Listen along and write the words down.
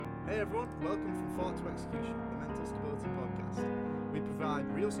Hey everyone, welcome from Thought to Execution, the Mental Stability Podcast. We provide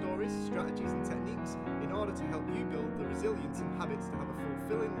real stories, strategies and techniques in order to help you build the resilience and habits to have a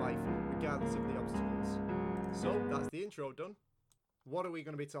fulfilling life regardless of the obstacles. So that's the intro done. What are we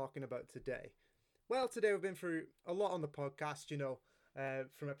going to be talking about today? Well, today we've been through a lot on the podcast,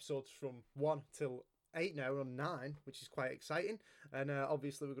 from episodes from 1 till 8 now, on 9, which is quite exciting. And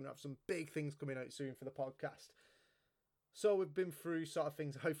obviously we're going to have some big things coming out soon for the podcast. So we've been through sort of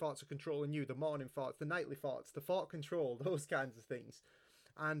things, how thoughts are controlling you, the morning thoughts, the nightly thoughts, the thought control, those kinds of things.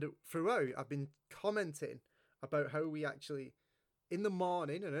 And throughout, I've been commenting about how we actually, in the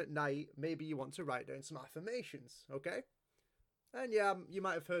morning and at night, maybe you want to write down some affirmations, okay? And yeah, you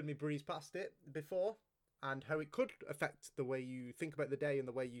might have heard me breeze past it before, and how it could affect the way you think about the day and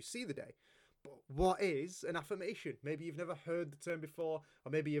the way you see the day. But what is an affirmation? Maybe you've never heard the term before,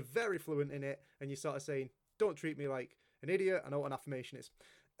 or maybe you're very fluent in it, and you're sort of saying, don't treat me like an idiot, I know what an affirmation is.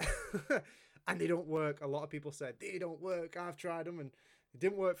 And they don't work. A lot of people said, they don't work, I've tried them, and it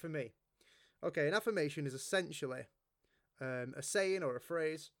didn't work for me. Okay, an affirmation is essentially a saying or a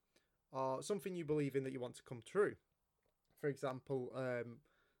phrase, or something you believe in that you want to come true. For example,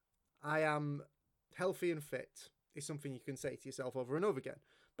 I am healthy and fit is something you can say to yourself over and over again.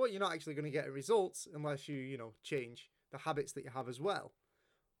 But you're not actually going to get results unless you change the habits that you have as well.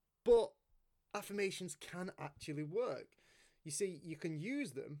 But affirmations can actually work. You see, you can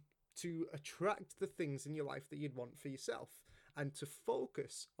use them to attract the things in your life that you'd want for yourself and to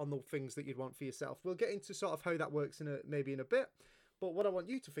focus on the things that you'd want for yourself. We'll get into sort of how that works maybe in a bit. But what I want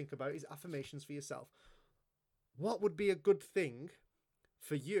you to think about is affirmations for yourself. What would be a good thing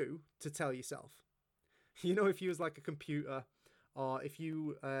for you to tell yourself? If you was like a computer, or if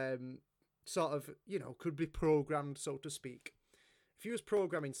you could be programmed, so to speak. If you was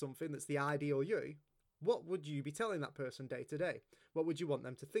programming something that's the ideal you, what would you be telling that person day to day? What would you want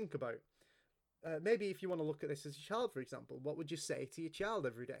them to think about? Maybe if you want to look at this as a child, for example, what would you say to your child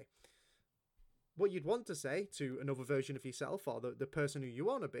every day? What you'd want to say to another version of yourself, or the person who you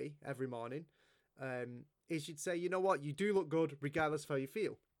want to be every morning, is you'd say, you know what, you do look good regardless of how you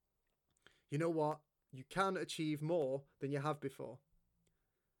feel. You know what, you can achieve more than you have before.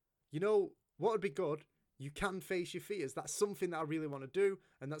 You know what would be good? You can face your fears. That's something that I really want to do,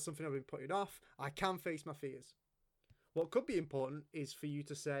 and that's something I've been putting off. I can face my fears. What could be important is for you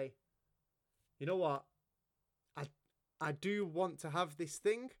to say, you know what, I do want to have this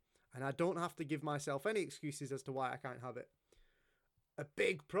thing, and I don't have to give myself any excuses as to why I can't have it. A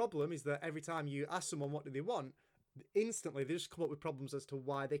big problem is that every time you ask someone what do they want, instantly they just come up with problems as to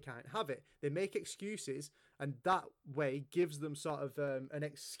why they can't have it. They make excuses, and that way gives them sort of an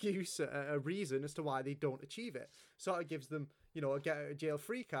excuse, a reason as to why they don't achieve it. Sort of gives them, a get out of jail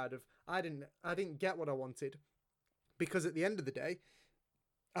free card of I didn't get what I wanted, because at the end of the day,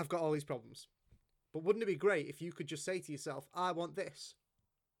 I've got all these problems. But wouldn't it be great if you could just say to yourself, I want this,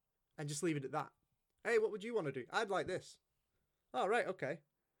 and just leave it at that? Hey, what would you want to do? I'd like this. Oh, right, okay.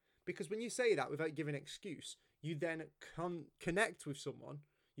 Because when you say that without giving an excuse, you then connect with someone.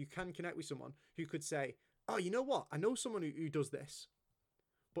 You can connect with someone who could say, oh, you know what? I know someone who does this.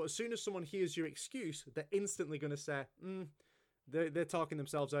 But as soon as someone hears your excuse, they're instantly going to say, they're talking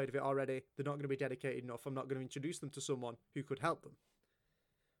themselves out of it already. They're not going to be dedicated enough. I'm not going to introduce them to someone who could help them.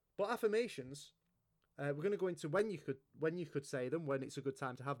 But affirmations, we're going to go into when you could say them, when it's a good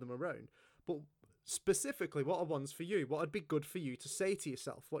time to have them around. But specifically, what are ones for you? What would be good for you to say to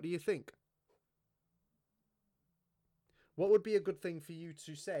yourself? What do you think? What would be a good thing for you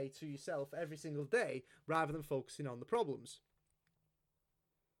to say to yourself every single day rather than focusing on the problems?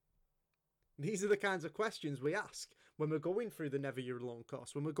 These are the kinds of questions we ask when we're going through the Never You're Alone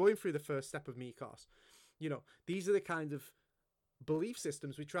course, when we're going through the First Step of Me course. These are the kind of belief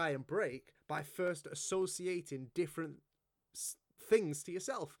systems we try and break by first associating different things to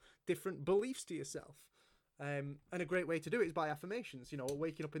yourself, different beliefs to yourself. And a great way to do it is by affirmations,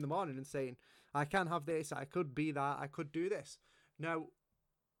 waking up in the morning and saying, I can have this, I could be that, I could do this. Now,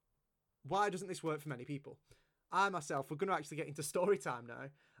 why doesn't this work for many people? I myself, we're going to actually get into story time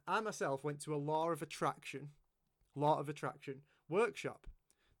now. I myself went to a law of attraction workshop.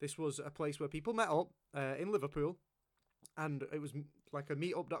 This was a place where people met up in Liverpool. And it was like a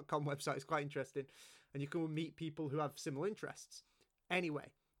meetup.com website. It's quite interesting. And you can meet people who have similar interests.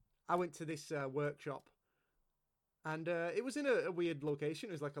 Anyway, I went to this workshop. And it was in a weird location.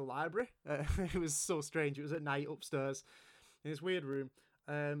 It was like a library. It was so strange. It was at night upstairs in this weird room.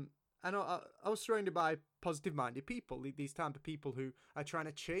 And I was surrounded by positive-minded people. These type of people who are trying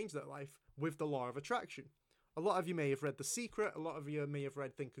to change their life with the law of attraction. A lot of you may have read The Secret. A lot of you may have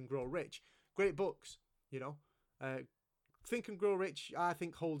read Think and Grow Rich. Great books, Think and Grow Rich, I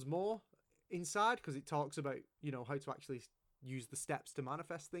think, holds more inside because it talks about, how to actually use the steps to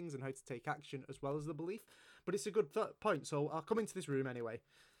manifest things and how to take action as well as the belief. But it's a good point. So I'll come into this room anyway.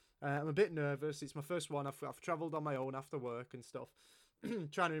 I'm a bit nervous. It's my first one. I've travelled on my own after work and stuff,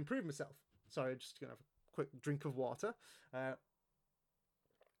 trying to improve myself. Sorry, just going to have a quick drink of water. And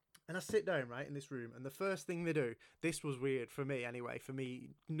I sit down, right, in this room, and the first thing they do, this was weird for me anyway, for me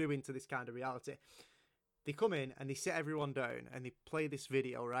new into this kind of reality. They come in and they sit everyone down and they play this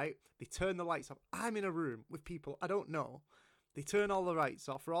video, right? They turn the lights off. I'm in a room with people I don't know. They turn all the lights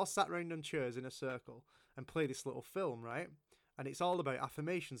off. We're all sat around on chairs in a circle and play this little film, right? And it's all about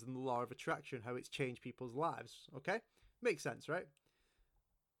affirmations and the law of attraction, how it's changed people's lives, okay? Makes sense, right?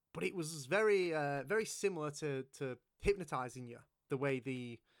 But it was very, very similar to hypnotizing you, the way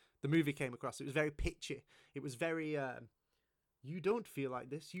the movie came across. It was very pitchy. It was very, you don't feel like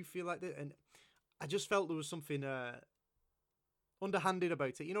this, you feel like this. And I just felt there was something underhanded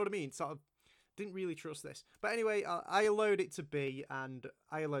about it. You know what I mean? Sort of didn't really trust this. But anyway, I allowed it to be, and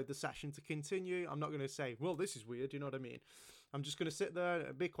I allowed the session to continue. I'm not going to say, well, this is weird. You know what I mean? I'm just going to sit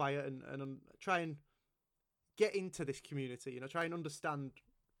there, be quiet, and try and get into this community. Try and understand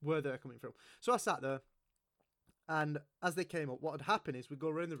where they're coming from. So I sat there, and as they came up, what had happened is we'd go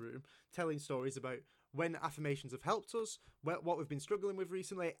around the room telling stories about when affirmations have helped us, what we've been struggling with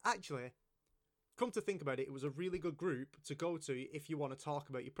recently. Actually, come to think about it, it was a really good group to go to if you want to talk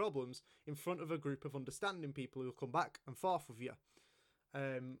about your problems in front of a group of understanding people who will come back and forth with you.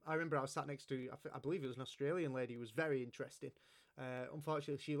 I remember I was sat next to, I believe it was an Australian lady who was very interesting.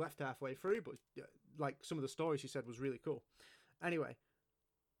 Unfortunately, she left halfway through, but like some of the stories she said was really cool. Anyway,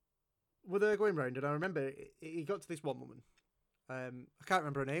 we're there going round, and I remember it got to this one woman. I can't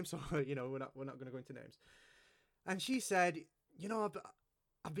remember her name, so we're not going to go into names. And she said,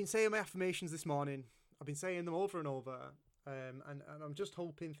 I've been saying my affirmations this morning. I've been saying them over and over, and I'm just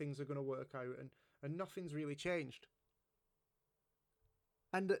hoping things are going to work out, and nothing's really changed.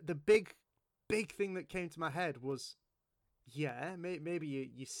 And the big thing that came to my head was, yeah, maybe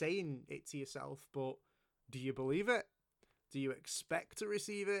you're saying it to yourself, but do you believe it? Do you expect to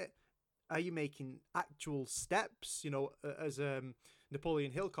receive it? Are you making actual steps? As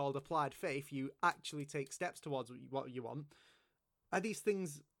Napoleon Hill called applied faith, you actually take steps towards what you want. Are these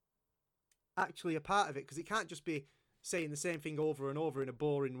things actually a part of it? Because it can't just be saying the same thing over and over in a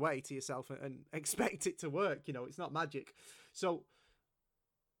boring way to yourself and expect it to work. It's not magic. So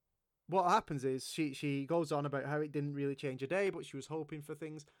what happens is she goes on about how it didn't really change a day, but she was hoping for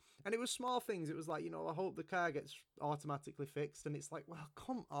things. And it was small things. It was like, I hope the car gets automatically fixed. And it's like, well,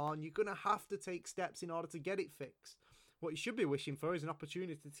 come on, you're going to have to take steps in order to get it fixed. What you should be wishing for is an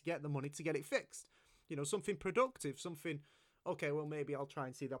opportunity to get the money to get it fixed. Something productive, something, okay, well, maybe I'll try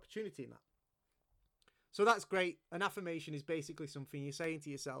and see the opportunity in that. So that's great. An affirmation is basically something you're saying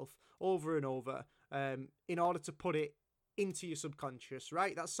to yourself over and over in order to put it into your subconscious,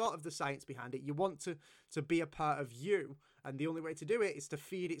 right? That's sort of the science behind it. You want to be a part of you, and the only way to do it is to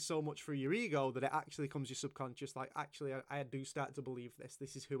feed it so much through your ego that it actually comes your subconscious, like, actually, I do start to believe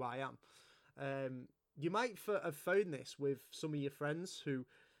this is who I am. You might have found this with some of your friends who,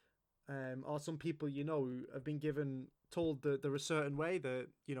 or some people who have been told that they're a certain way, that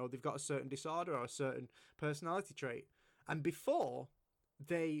they've got a certain disorder or a certain personality trait, and before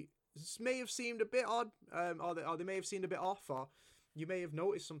they may have seemed a bit odd, or they may have seemed a bit off, or you may have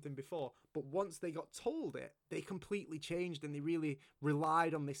noticed something before, but once they got told it, they completely changed, and they really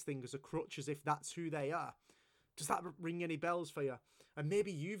relied on this thing as a crutch, as if that's who they are. Does that ring any bells for you? And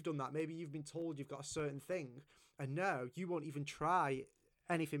maybe you've done that. Maybe you've been told you've got a certain thing, and now you won't even try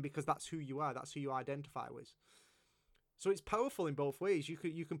anything because that's who you are. That's who you identify with. So it's powerful in both ways.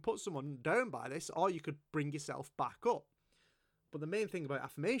 You can put someone down by this, or you could bring yourself back up. But the main thing about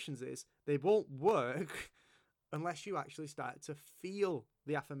affirmations is they won't work unless you actually start to feel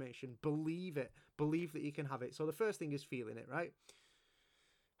the affirmation, believe it, believe that you can have it. So the first thing is feeling it, right?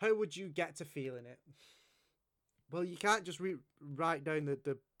 How would you get to feeling it? Well, you can't just write down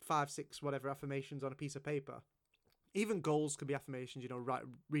the 5, 6, whatever affirmations on a piece of paper. Even goals could be affirmations,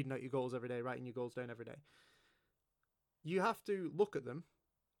 reading out your goals every day, writing your goals down every day. You have to look at them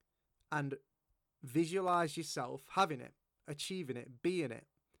and visualize yourself having it, achieving it, being it.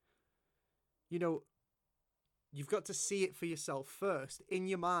 You've got to see it for yourself first. In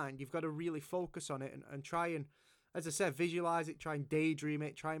your mind, you've got to really focus on it and try and, as I said, visualize it, try and daydream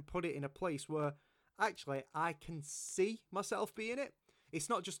it, try and put it in a place where actually I can see myself being it. It's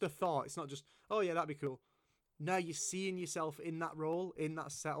not just a thought. It's not just, oh yeah, that'd be cool. Now you're seeing yourself in that role, in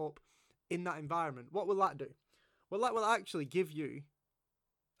that setup, in that environment. What will that do? Well, that will actually give you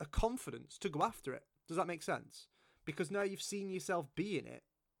a confidence to go after it. Does that make sense? Because now you've seen yourself being it,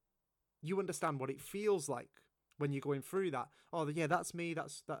 you understand what it feels like when you're going through that. Oh, yeah, that's me.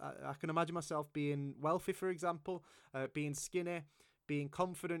 I can imagine myself being wealthy, for example, being skinny, being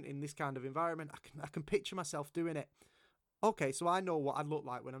confident in this kind of environment. I can picture myself doing it. Okay, so I know what I look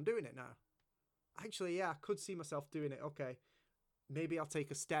like when I'm doing it now. Actually, yeah, I could see myself doing it. Okay, maybe I'll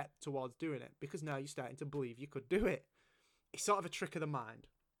take a step towards doing it, because now you're starting to believe you could do it. It's sort of a trick of the mind.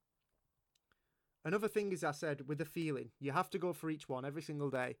 Another thing is, I said, with the feeling, you have to go for each one every single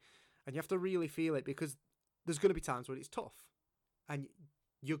day, and you have to really feel it, because there's going to be times when it's tough, and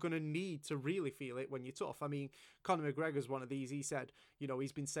you're going to need to really feel it when you're tough. I mean, Conor McGregor's one of these. He said,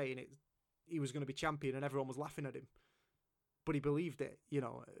 he's been saying it, he was going to be champion, and everyone was laughing at him, but he believed it,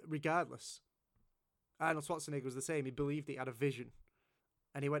 regardless. Arnold Schwarzenegger was the same. He believed he had a vision,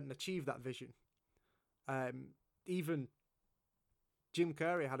 and he went and achieved that vision. Even Jim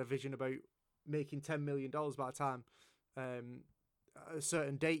Carrey had a vision about making $10 million by the time a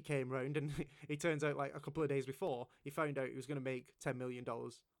certain date came round, and it turns out like a couple of days before, he found out he was going to make $10 million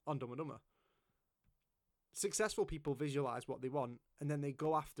on Dumb and Dumber. Successful people visualize what they want, and then they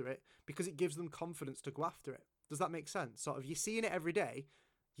go after it because it gives them confidence to go after it. Does that make sense? Sort of, you're seeing it every day,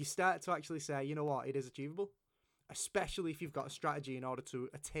 you start to actually say, you know what, it is achievable, especially if you've got a strategy in order to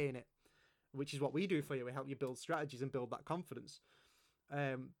attain it, which is what we do for you. We help you build strategies and build that confidence.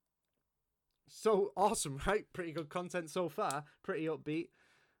 So awesome, right? Pretty good content so far, pretty upbeat.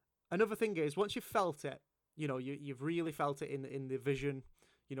 Another thing is, once you've felt it, you've really felt it in the vision.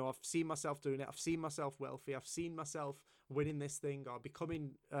 I've seen myself doing it. I've seen myself wealthy. I've seen myself winning this thing, or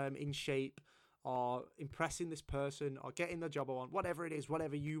becoming in shape, or impressing this person, or getting the job I want, whatever it is,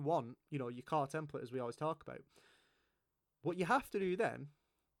 whatever you want, your core template, as we always talk about. What you have to do then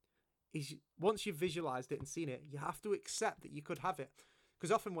is, once you've visualized it and seen it, you have to accept that you could have it.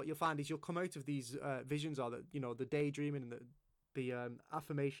 Because often what you'll find is you'll come out of these visions, or the daydreaming and the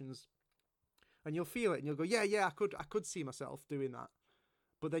affirmations, and you'll feel it and you'll go, yeah, I could see myself doing that.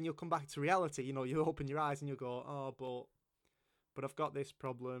 But then you'll come back to reality. You open your eyes and you'll go, oh, but I've got this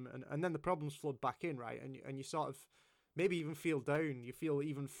problem, and then the problems flood back in, right? And you sort of maybe even feel down. You feel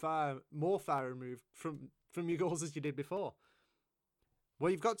even far removed from your goals as you did before.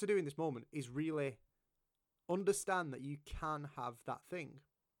 What you've got to do in this moment is really understand that you can have that thing.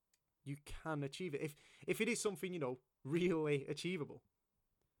 You can achieve it. If it is something, really achievable.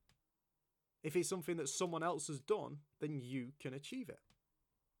 If it's something that someone else has done, then you can achieve it.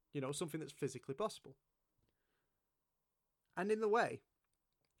 Something that's physically possible. And in the way,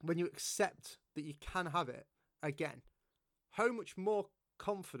 when you accept that you can have it, again, how much more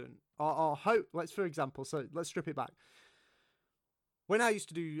confident, or how, for example, so let's strip it back. When I used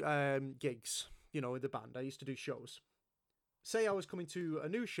to do gigs, with the band, I used to do shows. Say I was coming to a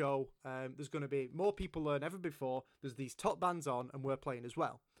new show, there's going to be more people than ever before, there's these top bands on, and we're playing as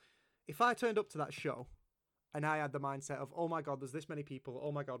well. If I turned up to that show, and I had the mindset of, oh my God, there's this many people.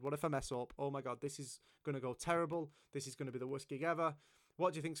 Oh my God, what if I mess up? Oh my God, this is going to go terrible. This is going to be the worst gig ever.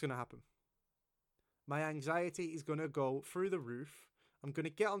 What do you think's going to happen? My anxiety is going to go through the roof. I'm going to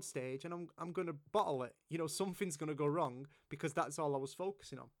get on stage and I'm going to bottle it. Something's going to go wrong, because that's all I was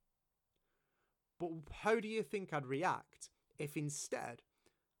focusing on. But how do you think I'd react if instead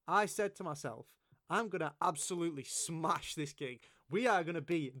I said to myself, I'm going to absolutely smash this gig. We are going to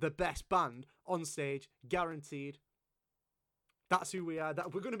be the best band on stage, guaranteed. That's who we are.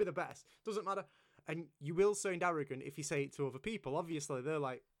 We're going to be the best. Doesn't matter. And you will sound arrogant if you say it to other people. Obviously, they're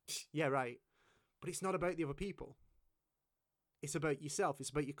like, yeah, right. But it's not about the other people. It's about yourself. It's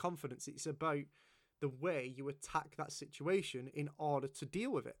about your confidence. It's about the way you attack that situation in order to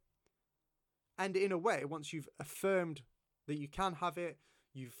deal with it. And in a way, once you've affirmed that you can have it,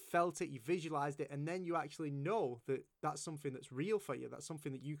 you've felt it, you've visualized it, and then you actually know that that's something that's real for you, that's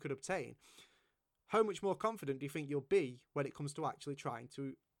something that you could obtain, how much more confident do you think you'll be when it comes to actually trying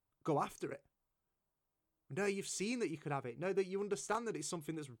to go after it? Now you've seen that you could have it, now that you understand that it's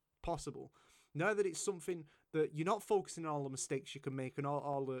something that's possible, now that it's something that you're not focusing on all the mistakes you can make and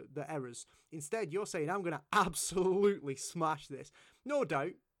all the errors. Instead, you're saying, I'm going to absolutely smash this. No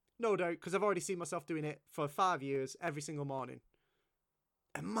doubt, because I've already seen myself doing it for 5 years every single morning.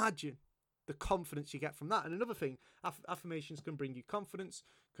 Imagine the confidence you get from that. And another thing, affirmations can bring you confidence,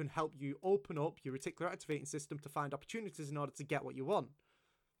 can help you open up your reticular activating system to find opportunities in order to get what you want.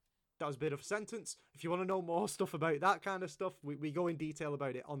 That was a bit of a sentence. If you want to know more stuff about that kind of stuff, we go in detail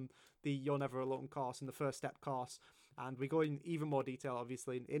about it on the You're Never Alone course and the First Step course. And we go in even more detail,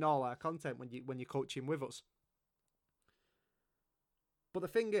 obviously, in all our content when you're coaching with us. But the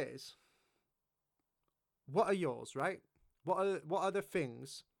thing is, what are yours, right? What are the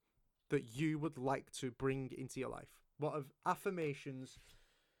things that you would like to bring into your life? What affirmations,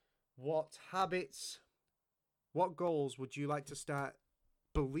 what habits, what goals would you like to start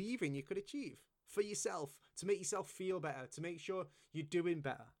believing you could achieve for yourself, to make yourself feel better, to make sure you're doing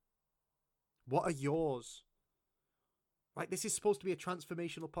better? What are yours? Like, this is supposed to be a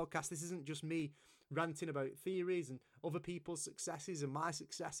transformational podcast. This isn't just me ranting about theories and other people's successes and my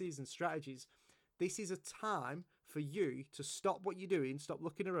successes and strategies. This is a time for you to stop what you're doing, stop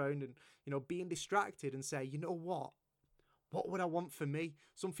looking around and, being distracted and say, you know what? What would I want for me?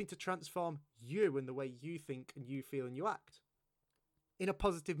 Something to transform you and the way you think and you feel and you act in a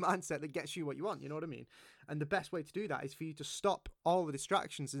positive mindset that gets you what you want. You know what I mean? And the best way to do that is for you to stop all the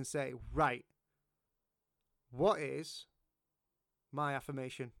distractions and say, right, what is my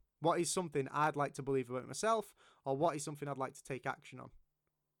affirmation? What is something I'd like to believe about myself, or what is something I'd like to take action on?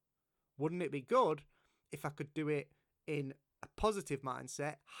 Wouldn't it be good if I could do it in a positive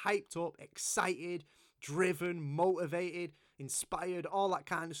mindset, hyped up, excited, driven, motivated, inspired, all that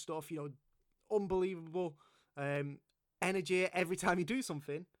kind of stuff, unbelievable energy every time you do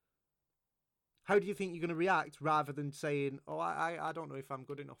something? How do you think you're going to react rather than saying, oh, I don't know if I'm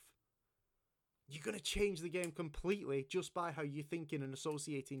good enough? You're going to change the game completely just by how you're thinking and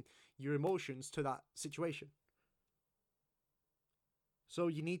associating your emotions to that situation. So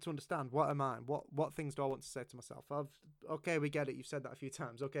you need to understand, what am I? What things do I want to say to myself? Okay, we get it. You've said that a few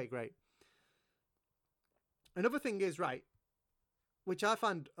times. Okay, great. Another thing is, right, which I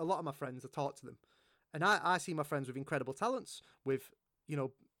find a lot of my friends, I talk to them, and I see my friends with incredible talents, with,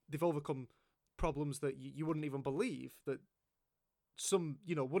 they've overcome problems that you wouldn't even believe that some,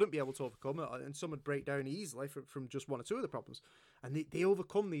 wouldn't be able to overcome, and some would break down easily from just one or two of the problems. And they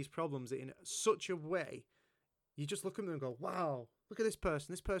overcome these problems in such a way, you just look at them and go, wow, look at this person.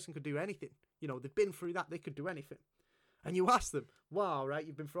 This person could do anything. They've been through that. They could do anything. And you ask them, wow, right,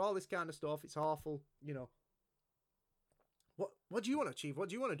 you've been through all this kind of stuff. It's awful. What do you want to achieve? What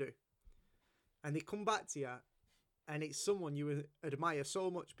do you want to do? And they come back to you, and it's someone you admire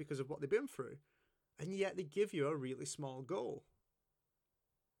so much because of what they've been through. And yet they give you a really small goal.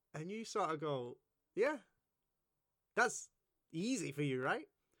 And you sort of go, yeah, that's easy for you, right?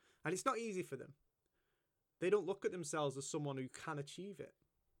 And it's not easy for them. They don't look at themselves as someone who can achieve it.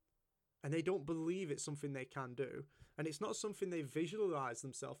 And they don't believe it's something they can do. And it's not something they visualize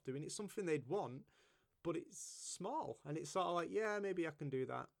themselves doing. It's something they'd want, but it's small. And it's sort of like, yeah, maybe I can do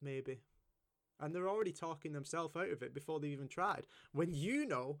that. Maybe. And they're already talking themselves out of it before they've even tried. When you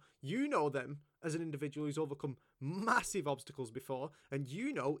know them as an individual who's overcome massive obstacles before, and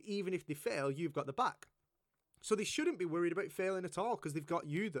even if they fail, you've got the back. So they shouldn't be worried about failing at all, because they've got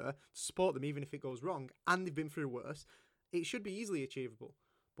you there to support them even if it goes wrong, and they've been through worse. It should be easily achievable.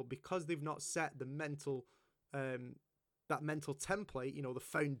 But because they've not set the mental, that mental template, the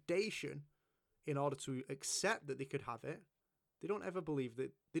foundation, in order to accept that they could have it, they don't ever believe that,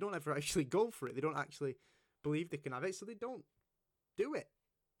 they don't ever actually go for it. They don't actually believe they can have it, so they don't do it.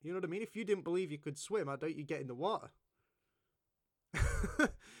 You know what I mean? If you didn't believe you could swim, I doubt you'd get in the water.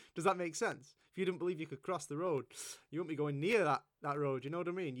 Does that make sense? If you didn't believe you could cross the road, you wouldn't be going near that road. You know what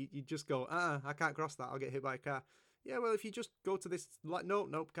I mean? You'd just go, I can't cross that. I'll get hit by a car. Yeah, well, if you just go to this, like,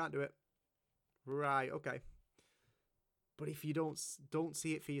 nope, can't do it. Right, okay. But if you don't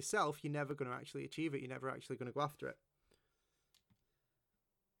see it for yourself, you're never going to actually achieve it. You're never actually going to go after it.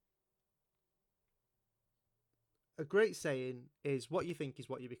 A great saying is, what you think is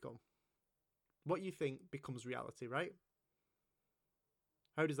what you become. What you think becomes reality, right?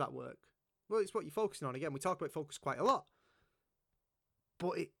 How does that work? Well, it's what you're focusing on. Again, we talk about focus quite a lot.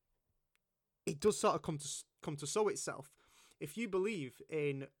 But it does sort of come to show itself. If you believe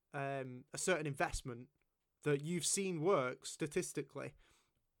in a certain investment that you've seen work statistically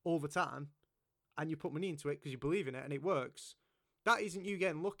over time, and you put money into it because you believe in it and it works, that isn't you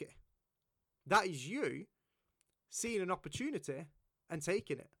getting lucky. That is you seeing an opportunity and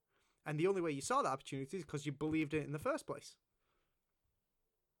taking it. And the only way you saw that opportunity is because you believed in it in the first place.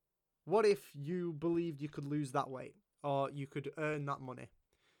 What if you believed you could lose that weight, or you could earn that money,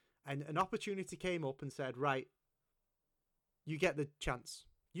 and an opportunity came up and said, right, you get the chance.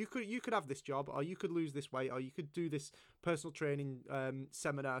 You could have this job, or you could lose this weight, or you could do this personal training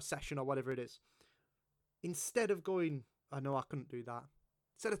seminar session, or whatever it is. Instead of going, I know I couldn't do that.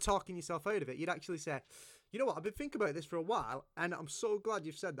 Instead of talking yourself out of it, you'd actually say, you know what, I've been thinking about this for a while, and I'm so glad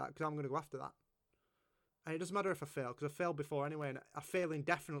you've said that, because I'm going to go after that. And it doesn't matter if I fail, because I failed before anyway, and I fail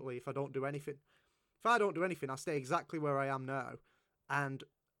indefinitely if I don't do anything. If I don't do anything, I stay exactly where I am now, and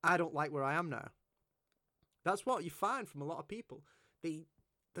I don't like where I am now. That's what you find from a lot of people.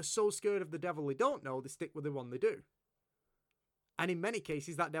 They're so scared of the devil they don't know, they stick with the one they do. And in many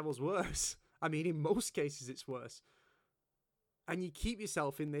cases, that devil's worse. I mean, in most cases, it's worse. And you keep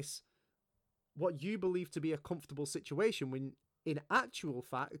yourself in this, what you believe to be a comfortable situation, when in actual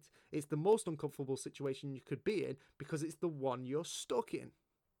fact, it's the most uncomfortable situation you could be in, because it's the one you're stuck in.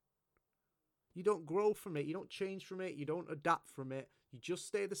 You don't grow from it. You don't change from it. You don't adapt from it. You just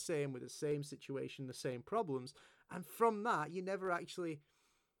stay the same with the same situation, the same problems. And from that, you never actually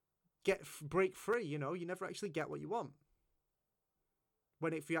break free. You never actually get what you want.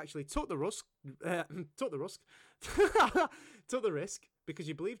 When if you actually took the risk, took the risk because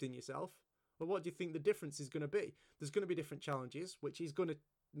you believed in yourself, well, what do you think the difference is going to be? There's going to be different challenges, which is going to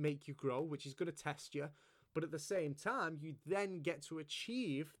make you grow, which is going to test you. But at the same time, you then get to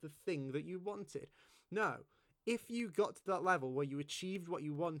achieve the thing that you wanted. Now, if you got to that level where you achieved what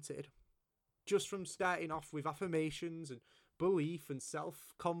you wanted, just from starting off with affirmations and belief and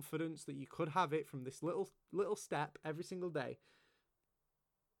self-confidence that you could have it from this little step every single day,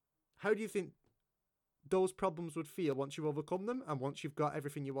 how do you think those problems would feel once you overcome them and once you've got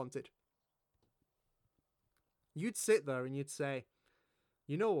everything you wanted? You'd sit there and you'd say,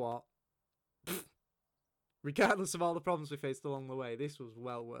 you know what? Regardless of all the problems we faced along the way, this was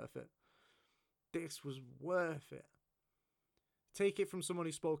well worth it. This was worth it. Take it from someone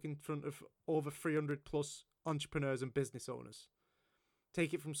who spoke in front of over 300 plus entrepreneurs and business owners.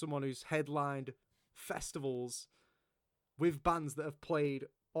 Take it from someone who's headlined festivals with bands that have played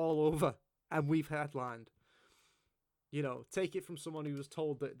all over and we've headlined. Take it from someone who was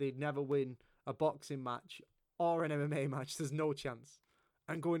told that they'd never win a boxing match or an MMA match. There's no chance.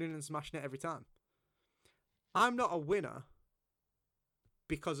 And going in and smashing it every time. I'm not a winner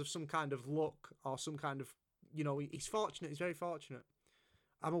because of some kind of luck or some kind of, he's fortunate. He's very fortunate.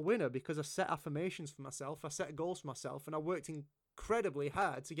 I'm a winner because I set affirmations for myself. I set goals for myself and I worked incredibly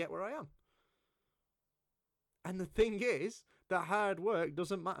hard to get where I am. And the thing is that hard work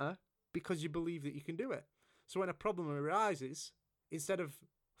doesn't matter because you believe that you can do it. So when a problem arises, instead of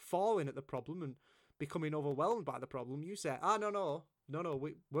falling at the problem and becoming overwhelmed by the problem, you say, no,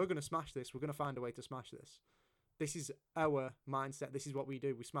 we're going to smash this. We're going to find a way to smash this. This is our mindset. This is what we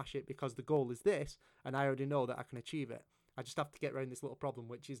do. We smash it because the goal is this, and I already know that I can achieve it. I just have to get around this little problem,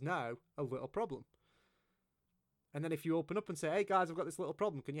 which is now a little problem. And then if you open up and say, hey guys, I've got this little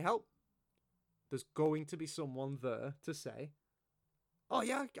problem, can you help? There's going to be someone there to say, oh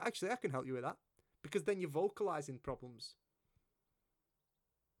yeah, actually I can help you with that. Because then you're vocalizing problems.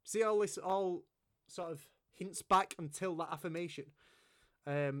 See how this all sort of hints back until that affirmation,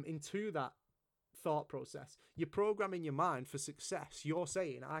 into that thought process. You're programming your mind for success. You're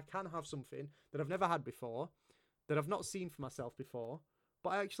saying, I can have something that I've never had before, that I've not seen for myself before,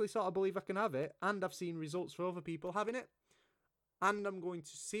 but I actually sort of believe I can have it, and I've seen results for other people having it. And I'm going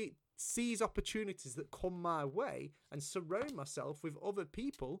to seize opportunities that come my way and surround myself with other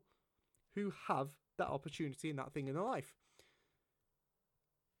people who have that opportunity and that thing in their life.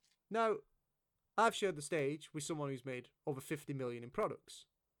 Now, I've shared the stage with someone who's made over 50 million in products.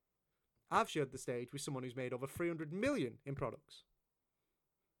 I've shared the stage with someone who's made over 300 million in products.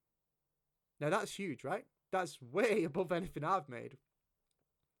 Now that's huge, right? That's way above anything I've made.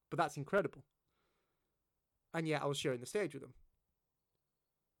 But that's incredible. And yet I was sharing the stage with them.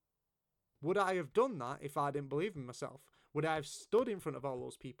 Would I have done that if I didn't believe in myself? Would I have stood in front of all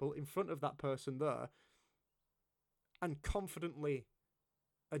those people, in front of that person there, and confidently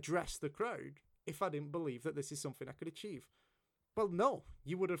addressed the crowd if I didn't believe that this is something I could achieve? Well, no.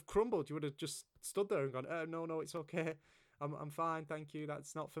 You would have crumbled. You would have just stood there and gone, no, it's okay. I'm fine, thank you.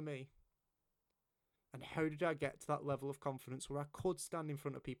 That's not for me. And how did I get to that level of confidence where I could stand in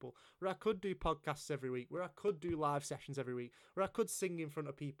front of people, where I could do podcasts every week, where I could do live sessions every week, where I could sing in front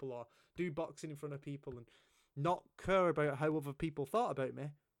of people or do boxing in front of people and not care about how other people thought about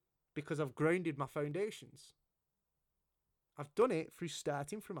me because I've grounded my foundations. I've done it through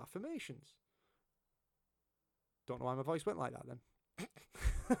starting from affirmations. Don't know why my voice went like that then.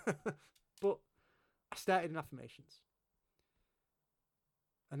 But I started in affirmations.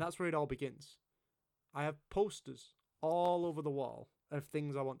 And that's where it all begins. I have posters all over the wall of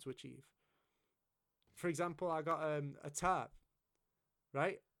things I want to achieve. For example, I got a tarp,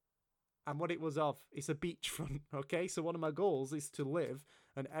 right? And what it was of, it's a beachfront, okay? So one of my goals is to live,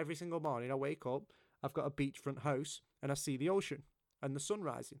 and every single morning I wake up, I've got a beachfront house, and I see the ocean and the sun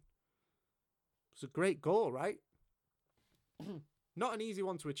rising. It's a great goal, right? Not an easy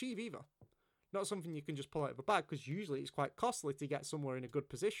one to achieve either. Not something you can just pull out of a bag, because usually it's quite costly to get somewhere in a good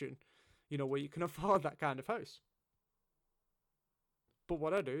position, where you can afford that kind of house. But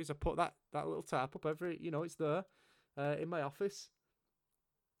what I do is I put that little tarp up it's there in my office,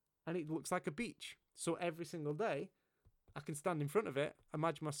 and it looks like a beach. So every single day, I can stand in front of it,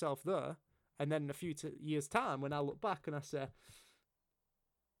 imagine myself there, And then in a few years' time, when I look back and I say,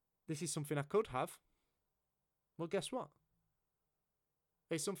 this is something I could have, well, guess what?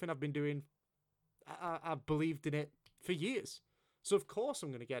 It's something I've been doing. I believed in it for years. So of course I'm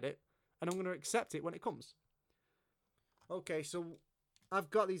going to get it, and I'm going to accept it when it comes. Okay, so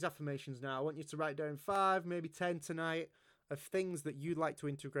I've got these affirmations now. I want you to write down 5, maybe 10 tonight of things that you'd like to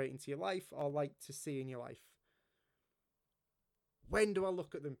integrate into your life or like to see in your life. When do I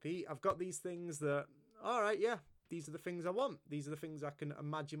look at them, Pete? I've got these things that, all right, yeah, these are the things I want. These are the things I can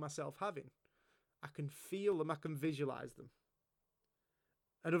imagine myself having. I can feel them. I can visualize them.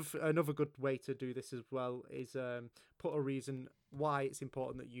 Another good way to do this as well is put a reason why it's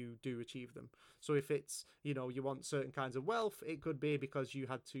important that you do achieve them. So if it's, you want certain kinds of wealth, it could be because you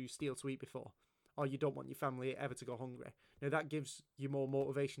had to steal to eat before, or you don't want your family ever to go hungry. Now that gives you more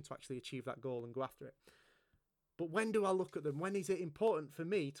motivation to actually achieve that goal and go after it. But when do I look at them? When is it important for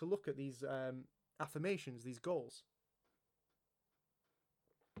me to look at these affirmations, these goals?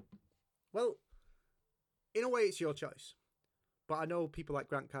 Well, in a way, it's your choice. But I know people like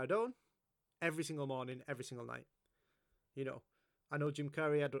Grant Cardone, every single morning, every single night. I know Jim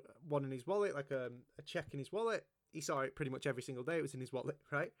Carrey had one in his wallet, like a check in his wallet. He saw it pretty much every single day. It was in his wallet,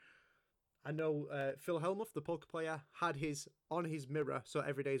 right? I know Phil Hellmuth, the poker player, had his on his mirror, so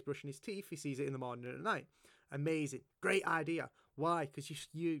every day he's brushing his teeth. He sees it in the morning and at night. Amazing. Great idea. Why? Because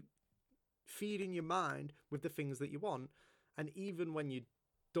you feeding your mind with the things that you want, and even when you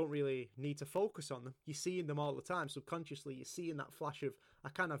don't really need to focus on them, you're seeing them all the time. Subconsciously, you're seeing that flash of, I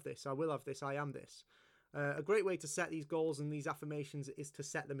can have this, I will have this, I am this. A great way to set these goals and these affirmations is to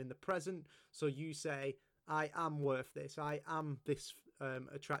set them in the present. So you say, I am worth this, I am this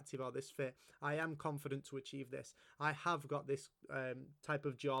attractive or this fit, I am confident to achieve this, I have got this type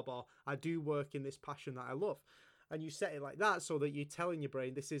of job, or I do work in this passion that I love. And you set it like that so that you're telling your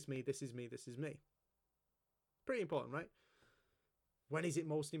brain, this is me, this is me, this is me. Pretty important, right? When is it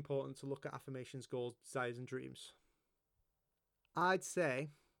most important to look at affirmations, goals, desires, and dreams? I'd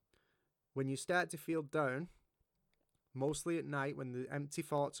say when you start to feel down, mostly at night when the empty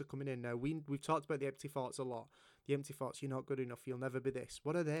thoughts are coming in. Now, we've talked about the empty thoughts a lot. The empty thoughts, you're not good enough, you'll never be this.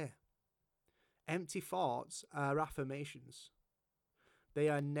 What are they? Empty thoughts are affirmations. They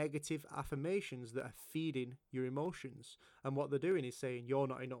are negative affirmations that are feeding your emotions. And what they're doing is saying, you're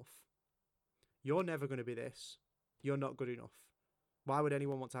not enough. You're never going to be this. You're not good enough. Why would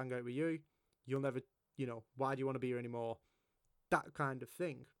anyone want to hang out with you? You'll never, why do you want to be here anymore? That kind of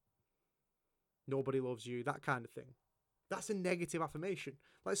thing. Nobody loves you, that kind of thing. That's a negative affirmation.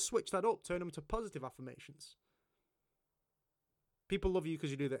 Let's switch that up, turn them to positive affirmations. People love you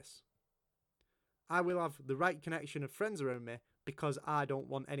because you do this. I will have the right connection of friends around me because I don't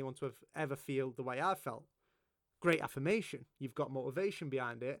want anyone to ever feel the way I felt. Great affirmation. You've got motivation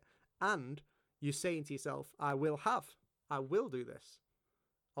behind it, and you're saying to yourself, I will do this,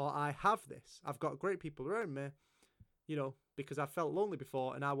 or I have this. I've got great people around me, because I felt lonely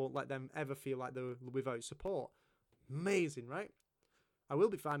before, and I won't let them ever feel like they're without support. Amazing, right? I will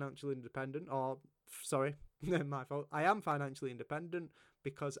be financially independent, my fault. I am financially independent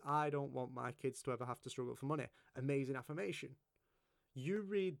because I don't want my kids to ever have to struggle for money. Amazing affirmation. You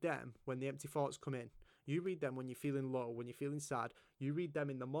read them when the empty thoughts come in. You read them when you're feeling low, when you're feeling sad. You read them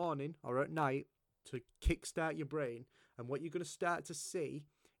in the morning or at night to kickstart your brain, and what you're going to start to see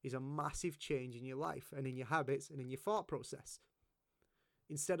is a massive change in your life and in your habits and in your thought process.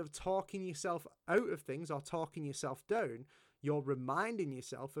 Instead of talking yourself out of things or talking yourself down, you're reminding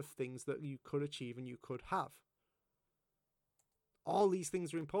yourself of things that you could achieve and you could have. All these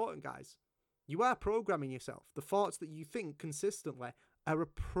things are important, guys. You are programming yourself. The thoughts that you think consistently are a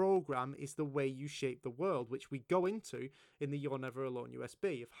program, is the way you shape the world, which we go into in the You're Never Alone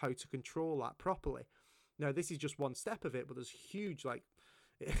USB of how to control that properly. Now, this is just one step of it, but there's huge,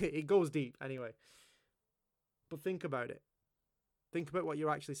 it goes deep anyway. But think about it. Think about what you're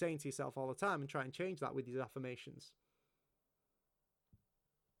actually saying to yourself all the time and try and change that with these affirmations.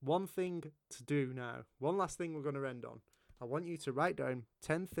 One thing to do now, one last thing we're going to end on. I want you to write down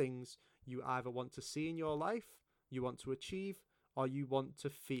 10 things you either want to see in your life, you want to achieve, or you want to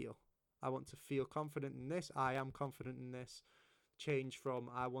feel. I want to feel confident in this. I am confident in this. Change from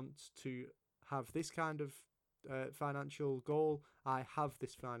I want to have this kind of financial goal. I have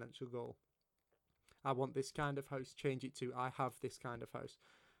this financial goal. I want this kind of house. Change it to I have this kind of house.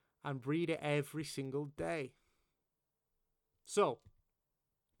 And read it every single day. So,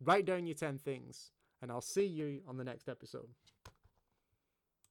 write down your 10 things, and I'll see you on the next episode.